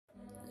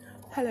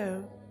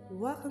Hello,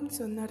 welcome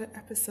to another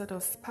episode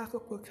of Sparkle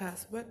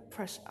Podcast with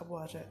Fresh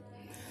Water.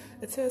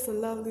 It is a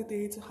lovely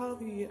day to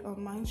have you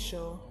on my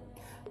show.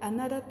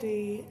 Another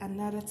day,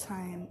 another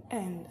time,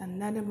 and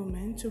another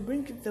moment to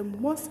bring you the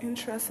most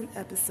interesting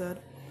episode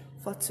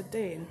for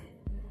today.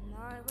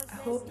 I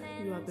hope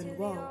you have been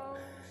well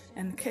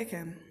and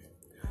kicking.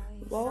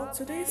 Well,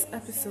 today's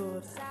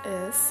episode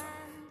is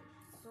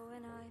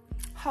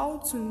how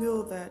to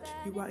know that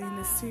you are in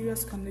a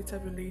serious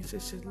committed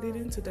relationship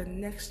leading to the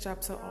next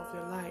chapter of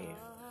your life.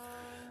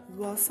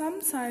 Well,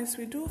 sometimes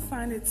we do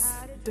find it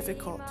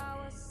difficult.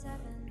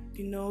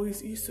 You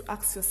used to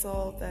ask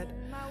yourself that,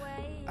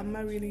 am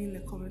I really in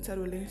a committed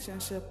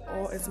relationship,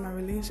 or is my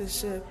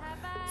relationship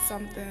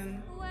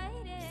something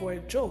for a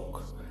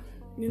joke?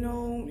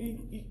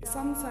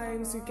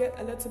 Sometimes you get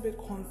a little bit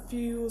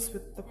confused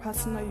with the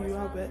partner you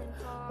are with,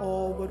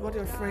 or with what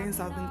your friends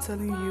have been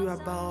telling you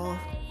about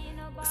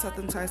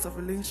certain types of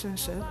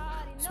relationship.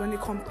 So when you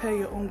compare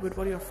your own with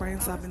what your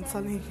friends have been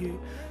telling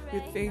you,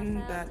 you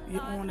think that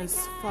your own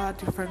is far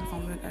different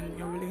from it and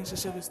your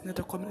relationship is not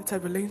a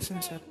committed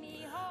relationship.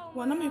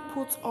 Well, let me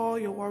put all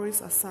your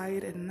worries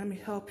aside and let me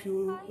help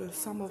you with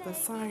some of the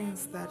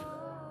signs that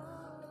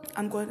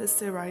I'm going to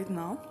say right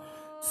now,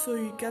 so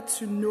you get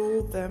to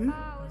know them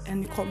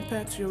and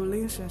compare to your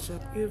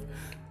relationship. If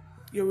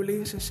your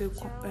relationship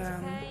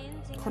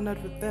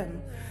connect with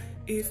them,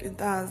 if it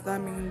does, that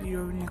means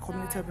you're in a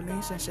committed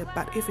relationship.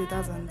 But if it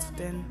doesn't,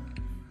 then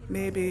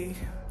maybe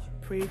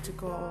pray to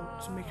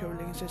God to make your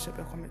relationship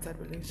a committed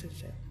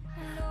relationship.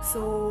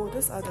 So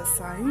these are the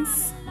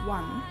signs.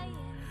 1,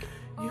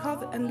 you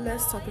have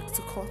endless topics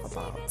to talk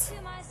about.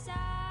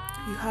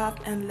 You have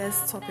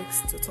endless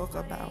topics to talk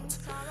about.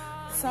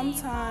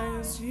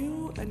 Sometimes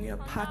you and your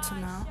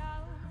partner,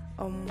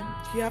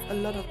 you have a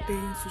lot of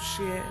things to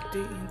share day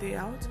in, day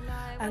out.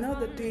 I know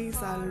the days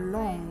are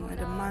long and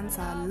the months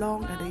are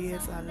long and the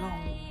years are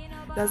long.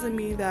 Doesn't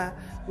mean that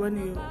when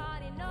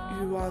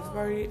you are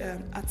very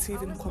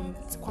active in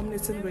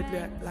communicating with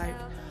like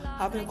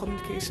having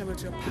communication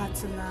with your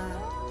partner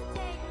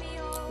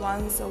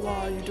once a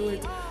while. You do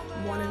it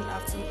morning,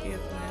 afternoon,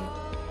 evening,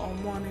 or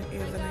morning,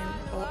 evening,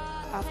 or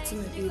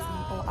afternoon, evening,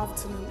 or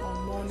afternoon, or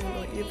morning,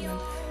 or evening.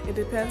 It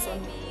depends on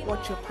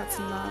what your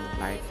partner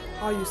like,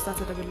 how you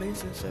started a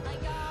relationship.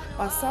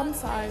 But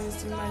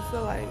sometimes you might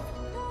feel like,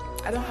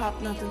 I don't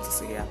have nothing to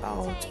say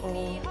about,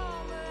 or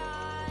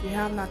we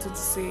have nothing to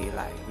say.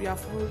 Like we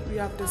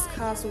have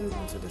discussed what we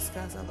want to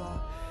discuss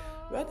about.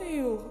 Whether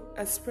you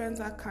experience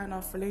that kind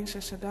of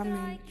relationship, that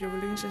means your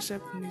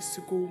relationship needs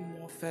to go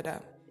more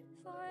further.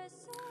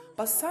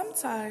 But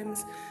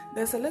sometimes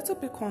there's a little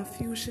bit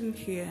confusion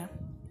here.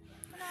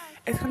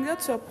 It can get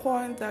to a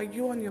point that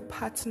you and your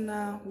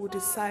partner will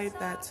decide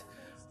that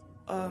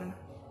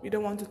you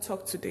don't want to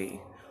talk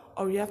today,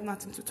 or you have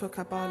nothing to talk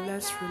about.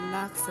 Let's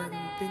relax and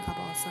think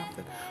about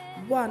something.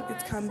 1,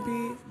 it can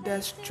be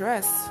the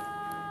stress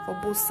for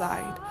both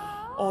sides,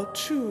 or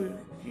 2,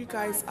 you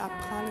guys are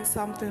planning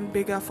something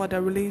bigger for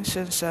the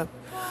relationship.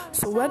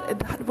 So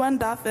when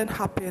that thing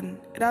happens,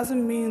 it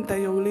doesn't mean that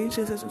your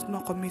relationship is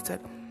not committed.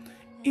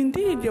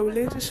 Indeed, your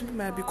relationship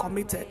might be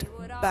committed,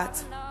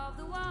 but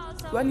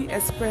when you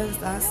experience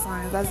that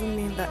sign, it doesn't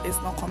mean that it's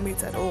not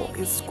committed or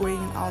it's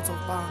going out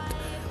of bound.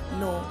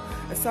 No,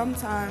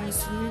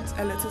 sometimes you need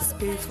a little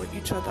space for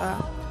each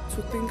other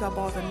to think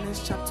about the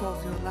next chapter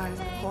of your life,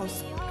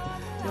 because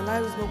your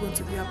life is not going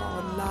to be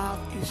about love,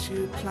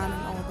 issue, planning,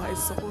 all that.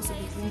 It's supposed to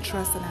be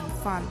interesting and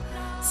fun.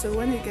 So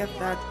when you get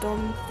that,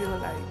 don't feel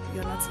like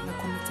you're not in a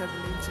committed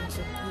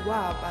relationship. You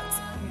are, but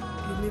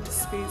you need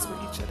space for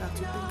each other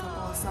to think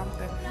about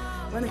something.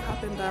 When it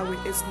happens that way,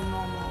 it's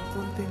normal.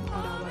 Don't think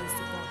otherwise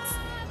the box.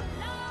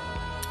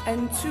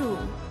 And 2,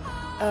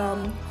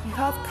 you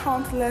have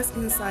countless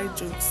inside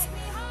jokes.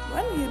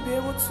 When you be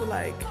able to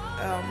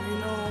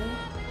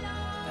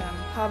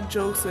have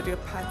jokes with your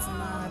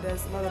partner,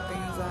 there's a lot of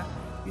things that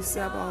you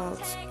say about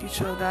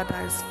each other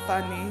that is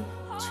funny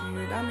to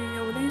you. That means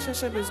your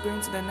relationship is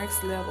going to the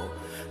next level,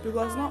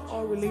 because not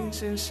all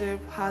relationship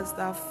has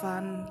that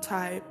fun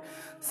type.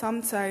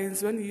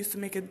 Sometimes when you used to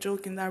make a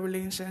joke in that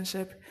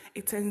relationship,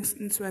 it turns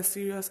into a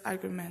serious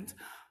argument.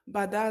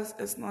 But that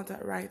is not the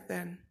right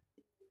thing.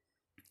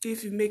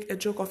 If you make a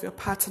joke of your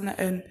partner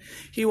and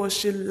he or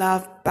she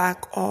laugh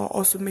back, or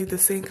also make the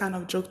same kind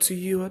of joke to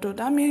you,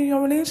 that means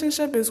your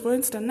relationship is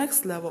going to the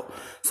next level.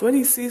 So when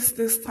he sees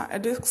this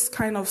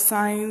kind of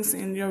signs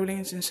in your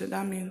relationship,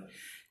 that means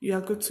you are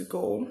good to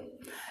go.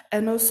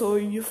 And also,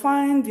 you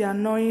find the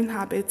annoying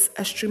habits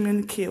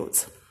extremely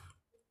cute.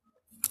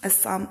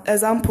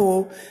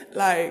 Example,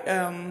 like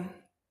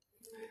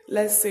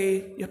let's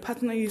say your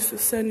partner used to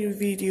send you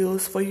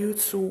videos for you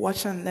to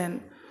watch and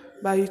learn,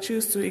 but you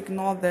choose to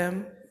ignore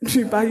them.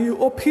 But you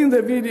open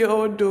the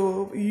video,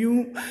 though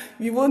you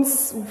won't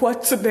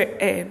watch to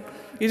the end.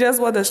 You just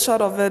watch a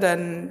shot of it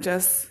and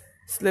just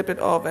slip it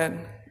off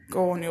and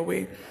go on your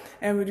way.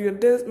 And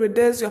with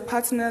this, your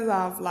partners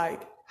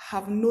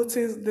have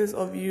noticed this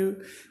of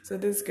you. So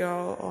this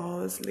girl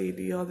or this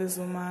lady or this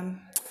woman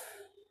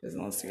is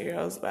not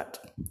serious, but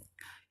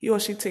he or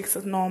she takes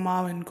it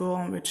normal and go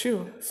on with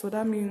you. So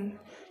that means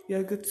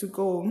you're good to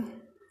go.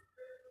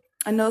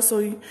 And also,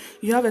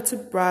 you have a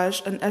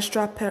toothbrush, an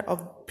extra pair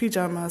of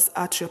pajamas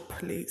at your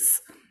place.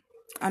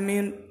 I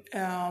mean,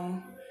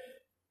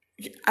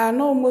 I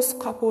know most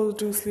couples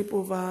do sleep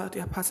over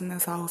their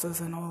partners'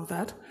 houses and all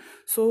that.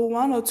 So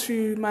one or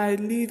two might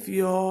leave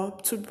your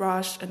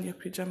toothbrush and your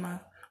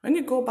pajama. When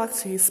you go back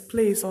to his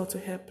place or to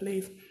her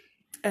place,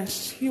 and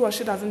he or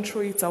she doesn't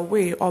throw it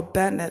away or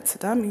burn it,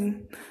 that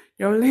means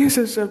your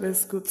relationship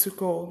is good to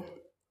go.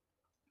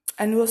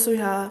 And also,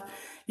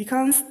 you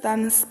can't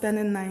stand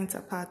spending nights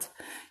apart.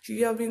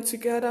 You have been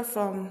together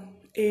from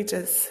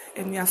ages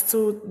and you're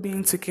still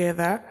being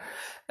together.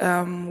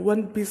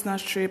 When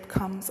business trip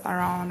comes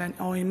around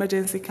or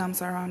emergency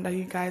comes around that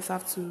you guys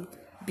have to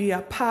be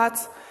apart,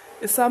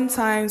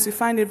 sometimes you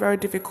find it very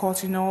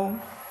difficult,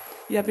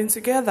 You have been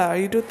together,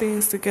 you do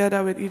things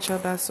together with each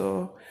other,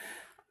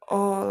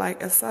 or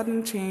like a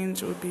sudden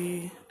change would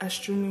be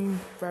extremely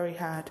very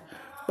hard.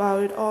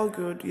 But with all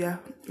good,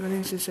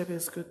 relationship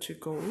is good to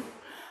go.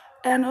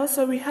 And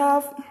also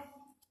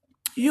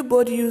you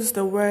both use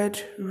the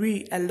word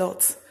we a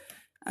lot.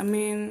 I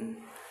mean,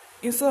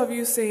 instead of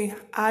you saying,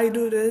 I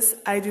do this,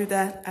 I do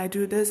that, I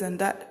do this and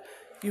that,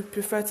 you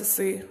prefer to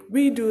say,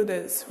 we do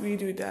this, we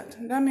do that.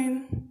 I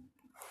mean,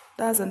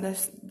 that's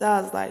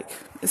like,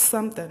 it's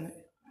something.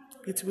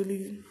 It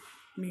really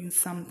means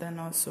something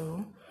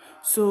also.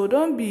 So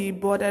don't be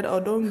bothered or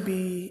don't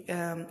be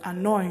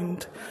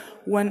annoyed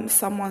when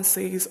someone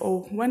says,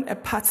 or when a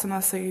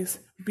partner says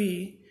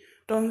we.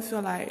 Don't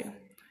feel like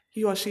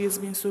he or she is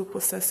being so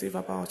possessive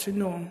about you.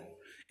 No,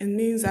 it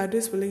means that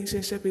this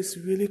relationship is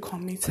really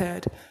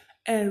committed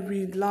and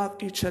we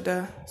love each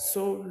other,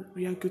 so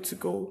we are good to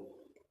go.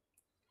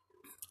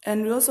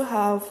 And we also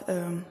have,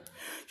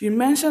 you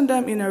mentioned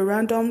them in a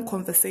random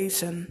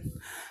conversation.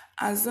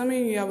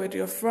 Assuming you're with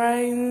your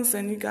friends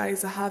and you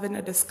guys are having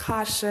a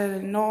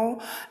discussion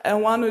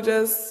and one will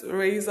just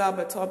raise up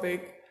a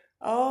topic.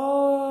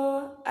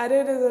 Oh, I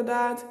did this or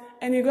that,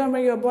 and you're gonna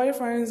bring your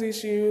boyfriend's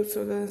issue.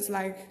 So then it's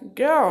like,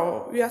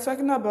 girl, we are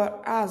talking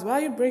about us. Why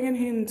are you bringing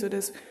him into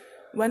this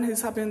when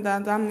he's having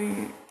that? I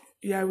mean,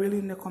 you are really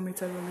in a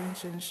committed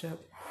relationship.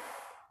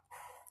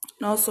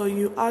 And also,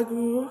 you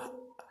argue.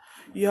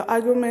 Your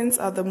arguments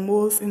are the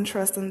most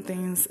interesting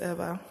things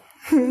ever.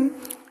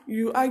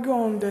 You argue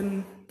on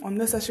the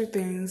unnecessary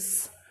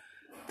things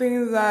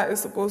that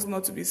is supposed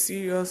not to be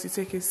serious. You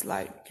take it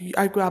like you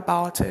argue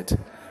about it.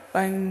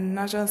 But in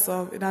natural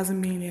self, it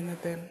doesn't mean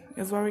anything.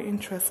 It's very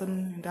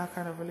interesting in that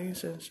kind of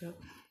relationship.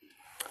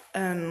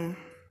 And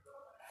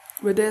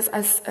with this, I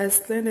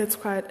explained it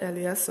quite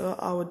earlier, so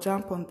I will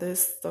jump on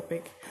this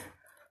topic.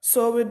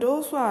 So with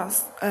those who are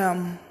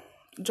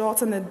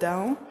jotting it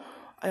down,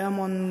 I am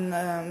on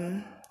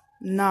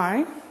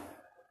 9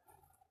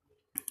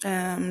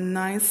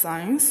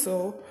 signs.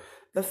 So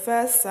the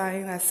first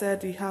sign, I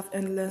said you have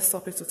endless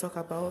topics to talk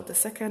about. The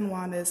second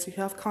one is you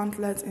have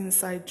countless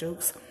inside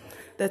jokes.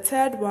 The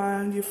third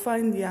one, you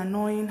find the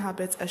annoying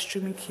habits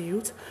extremely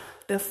cute.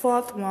 The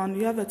fourth one,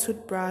 you have a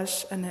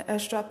toothbrush and an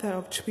extra pair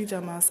of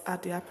pajamas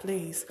at their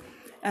place.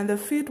 And the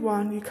fifth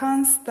one, you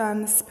can't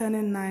stand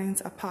spending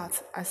nights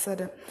apart. I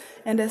said it.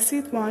 And the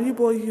sixth one, you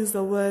both use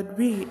the word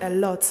we a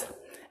lot.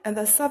 And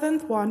the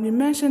seventh one, you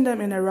mention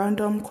them in a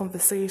random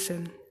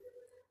conversation.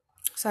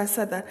 So I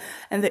said that.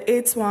 And the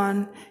eighth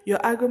one, your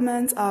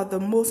arguments are the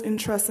most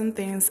interesting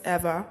things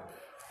ever.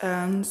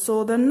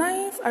 So the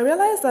ninth, I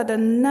realized that the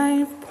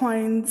 9th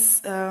point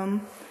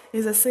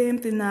is the same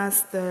thing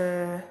as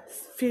the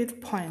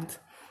 5th point.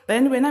 But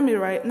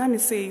anyway, let me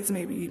say it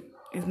maybe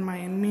it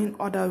might mean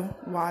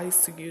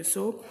otherwise to you.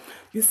 So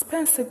you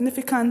spend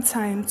significant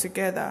time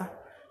together.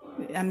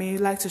 I mean, you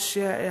like to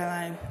share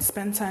airline,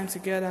 spend time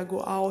together,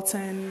 go out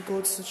and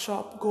go to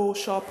shop, go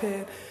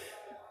shopping.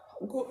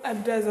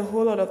 There's a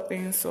whole lot of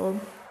things, so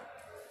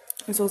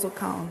it also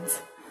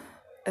counts.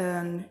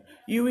 And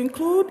you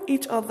include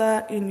each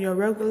other in your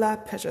regular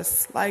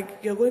purchase.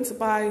 Like you're going to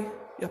buy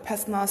your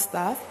personal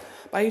stuff,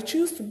 but you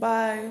choose to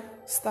buy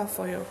stuff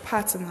for your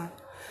partner.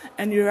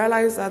 And you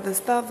realize that the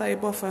stuff that you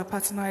bought for your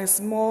partner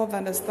is more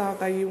than the stuff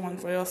that you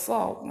want for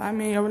yourself. I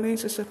mean, your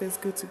relationship is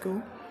good to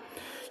go.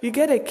 You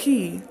get a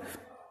key.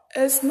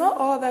 It's not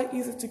all that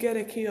easy to get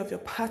a key of your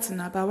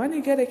partner, but when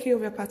you get a key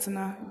of your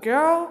partner,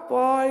 girl,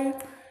 boy,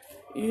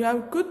 you are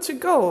good to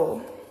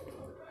go.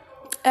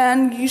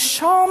 And you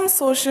shun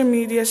social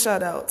media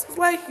shoutouts. It's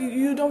like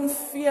you don't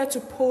fear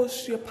to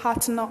post your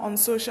partner on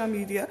social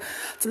media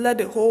to let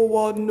the whole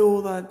world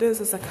know that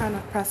this is the kind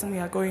of person you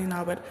are going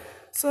out with.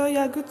 So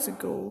you're good to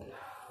go.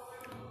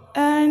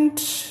 And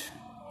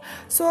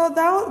so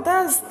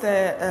that's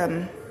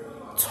the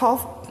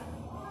 12th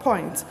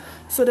point.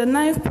 So the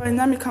 9th point,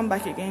 let me come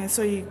back again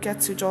so you get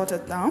to jot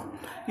it down.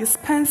 You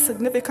spend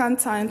significant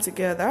time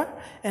together.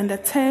 And the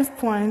 10th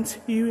point,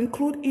 you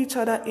include each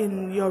other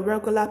in your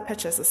regular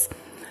purchases.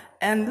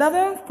 And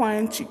 11th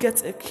point, you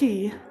get a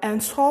key. And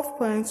 12th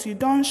point, you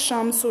don't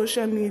shun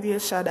social media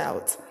shout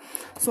out.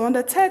 So on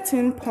the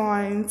 13th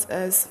point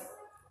is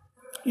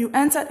You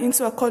entered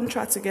into a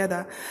contract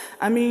together.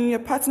 I mean, your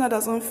partner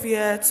doesn't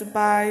fear to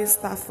buy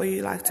stuff for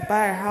you, like to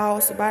buy a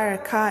house, to buy a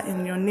car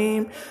in your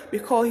name,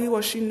 because he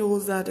or she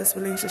knows that this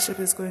relationship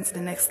is going to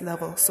the next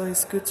level. So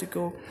it's good to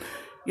go.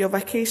 Your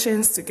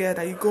vacations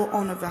together, you go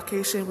on a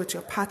vacation with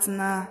your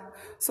partner.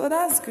 So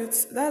that's good.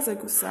 That's a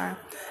good sign.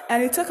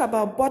 And you talk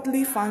about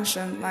bodily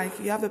function, like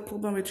you have a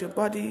problem with your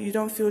body, you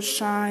don't feel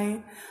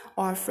shy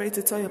or afraid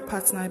to tell your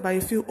partner, but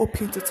you feel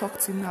open to talk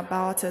to him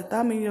about it.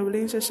 That means your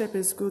relationship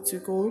is good to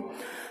go.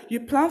 You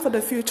plan for the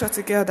future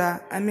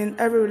together. I mean,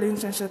 every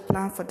relationship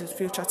plan for the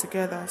future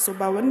together. So,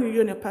 but when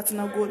you and your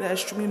partner go the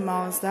extreme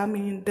miles, that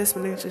means this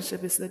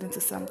relationship is leading to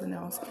something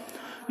else.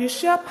 You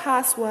share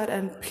password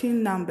and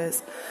PIN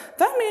numbers.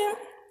 That means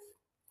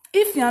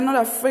if you're not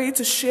afraid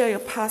to share your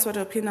password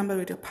or PIN number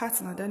with your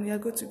partner, then you're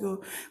good to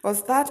go.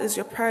 Because that is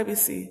your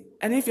privacy.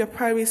 And if your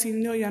privacy, you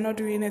know you're not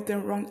doing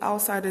anything wrong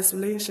outside this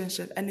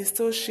relationship, and you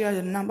still share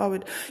your number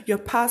with your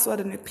password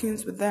and your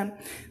PINs with them,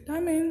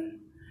 that means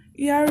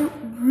you're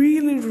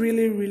really,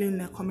 really, really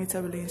in a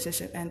committed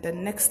relationship. And the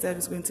next step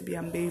is going to be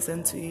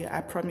amazing to you.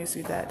 I promise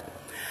you that.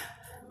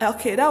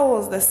 Okay, that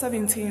was the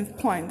 17th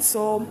point.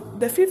 So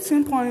the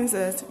 15 points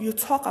is you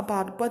talk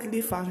about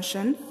bodily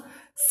function.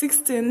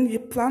 16, you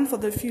plan for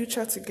the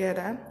future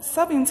together.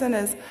 17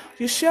 is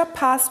you share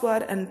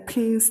password and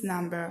PINs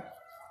number.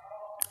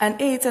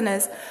 And 18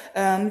 is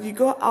you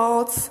go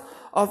out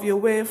of your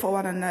way for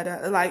one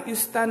another. Like you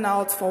stand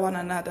out for one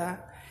another.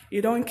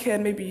 You don't care,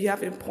 maybe you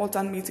have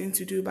important meeting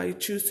to do, but you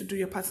choose to do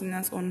your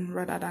partner's own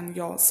rather than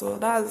yours. So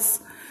that's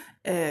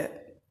a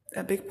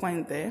big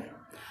point there.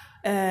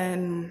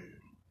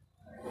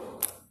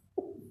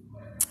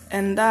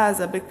 And that's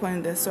a big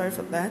point there, sorry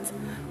for that.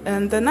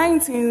 And the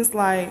 19th,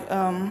 like,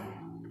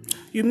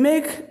 you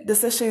make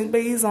decisions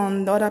based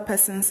on the other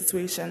person's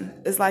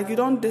situation. It's like you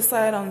don't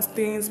decide on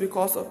things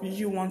because of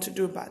you want to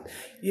do, but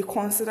you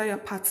consider your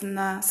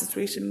partner's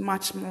situation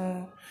much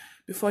more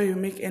before you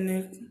make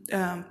any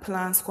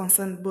plans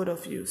concerning both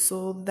of you.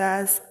 So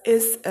that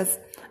is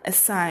a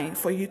sign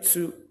for you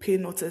to pay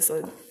notice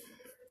on.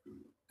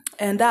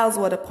 And that was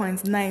what the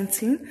point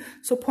 19.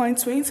 So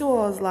point 20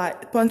 was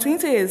like, point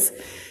 20 is,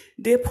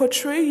 they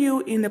portray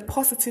you in a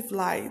positive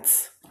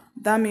light.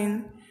 That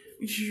means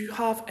you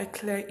have a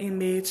clear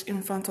image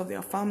in front of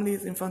their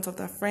families, in front of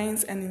their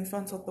friends, and in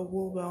front of the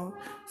whole world.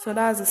 So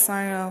that's a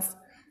sign of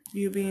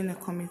you being in a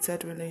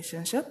committed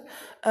relationship.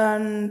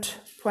 And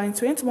point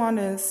 21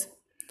 is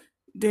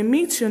they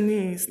meet your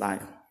needs.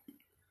 Like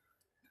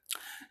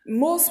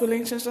most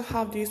relationships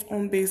have these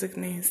own basic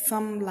needs.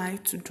 Some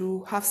like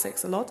to have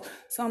sex a lot.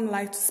 Some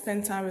like to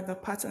spend time with their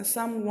partner.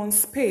 Some want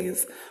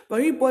space.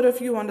 But you both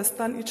of you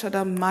understand each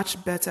other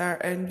much better,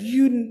 and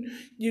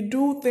you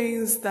do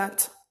things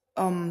that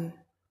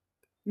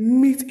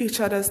meet each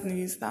other's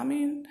needs. I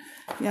mean,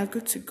 you're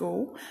good to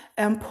go.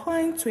 And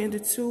point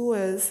 22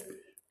 is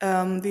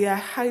they are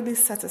highly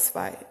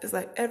satisfied. It's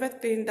like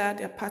everything that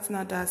their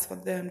partner does for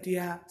them, they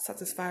are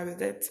satisfied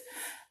with it.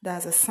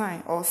 That's a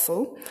sign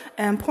also.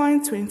 And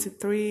point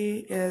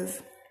 23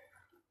 is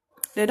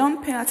they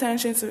don't pay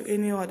attention to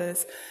any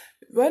others.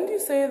 When you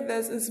say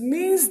this, it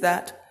means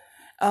that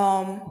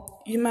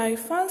you might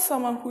find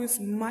someone who is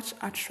much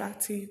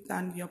attractive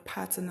than your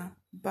partner,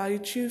 but you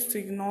choose to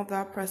ignore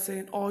that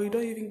person, or you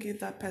don't even give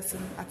that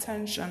person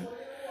attention,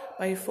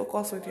 but you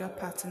focus with your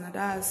partner.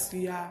 That's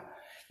you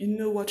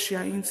know what you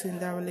are into in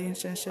that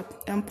relationship.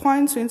 And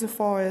point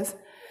 24 is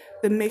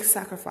they make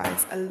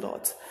sacrifice a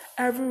lot.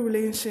 Every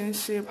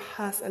relationship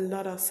has a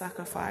lot of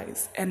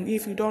sacrifice, and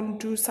if you don't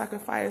do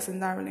sacrifice in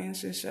that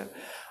relationship,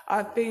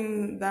 I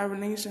think that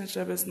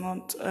relationship is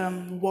not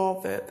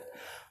worth it.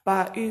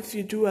 But if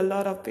you do a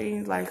lot of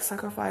things like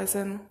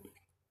sacrificing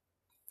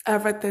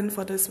everything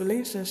for this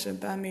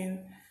relationship, I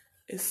mean,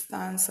 it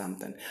stands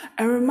something.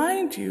 I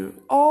remind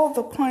you, all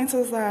the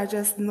pointers that I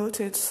just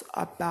noted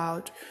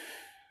about,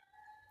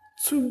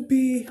 to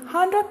be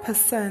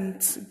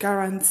 100%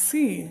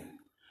 guarantee,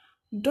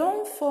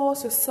 don't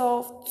force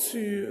yourself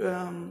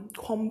to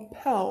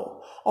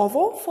compel, or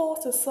don't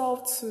force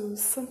yourself to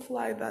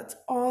simplify that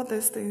all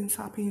these things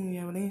happen in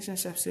your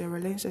relationship, so your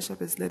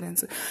relationship is leading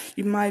to.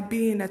 You might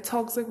be in a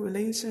toxic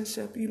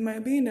relationship. You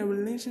might be in a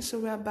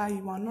relationship whereby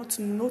you are not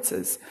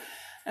noticed.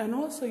 And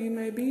also you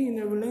may be in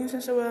a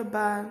relationship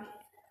whereby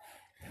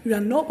you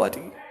are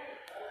nobody.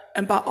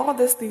 And by all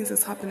these things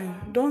is happening,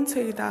 don't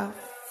take that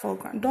for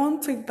granted.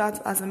 Don't take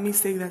that as a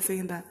mistake that's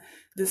saying that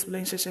this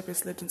relationship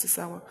is leading to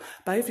sour.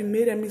 But if you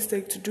made a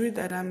mistake to do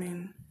that, I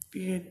mean,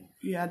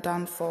 you are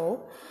done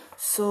for.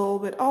 So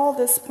with all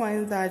these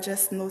points that I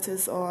just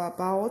noticed or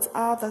about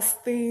are the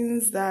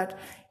things that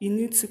you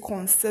need to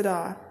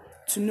consider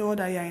to know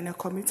that you're in a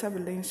committed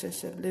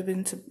relationship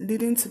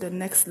leading to the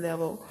next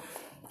level.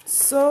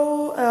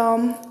 So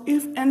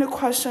if any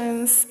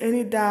questions,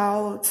 any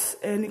doubts,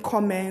 any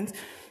comments,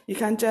 you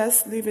can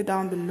just leave it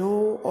down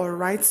below or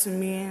write to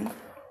me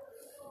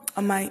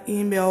on my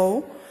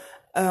email.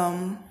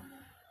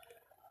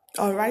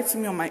 Or write to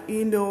me on my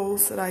email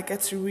so that I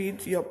get to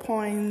read your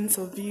points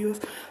or views.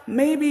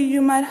 Maybe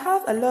you might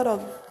have a lot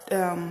of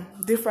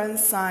different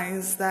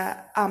signs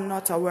that I'm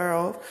not aware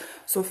of.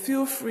 So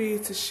feel free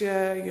to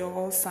share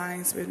your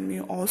signs with me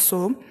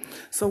also.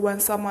 So when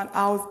someone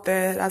out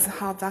there doesn't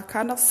have that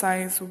kind of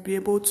signs, will be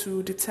able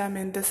to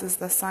determine this is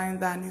the sign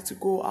that I need to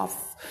go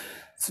off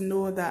to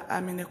know that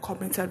I'm in a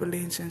committed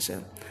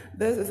relationship.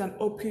 This is an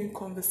open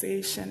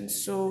conversation,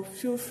 so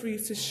feel free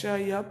to share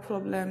your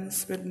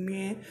problems with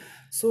me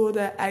so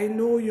that I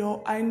know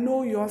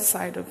your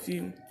side of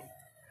you.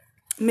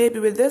 Maybe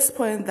with this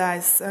point that I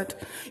said,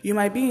 you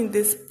might be in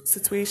this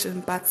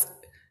situation, but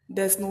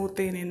there's no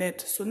thing in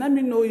it. So let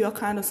me know your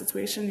kind of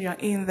situation you're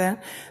in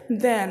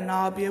then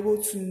I'll be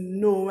able to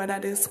know whether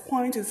this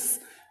point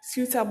is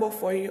suitable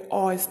for you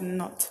or it's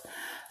not.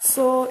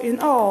 So in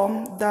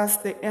all, that's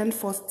the end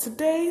for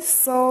today.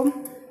 So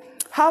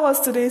how was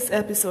today's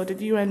episode?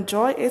 Did you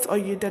enjoy it or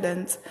you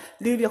didn't?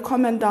 Leave your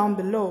comment down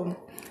below.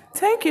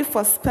 Thank you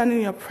for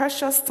spending your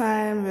precious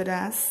time with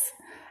us.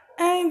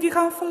 And you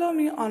can follow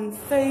me on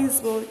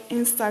Facebook,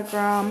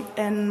 Instagram,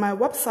 and my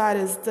website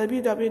is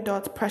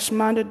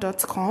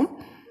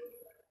www.preshmando.com.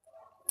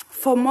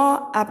 For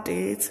more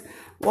updates,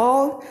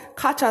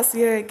 catch us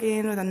here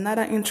again with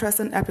another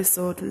interesting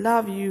episode.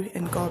 Love you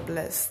and God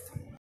bless.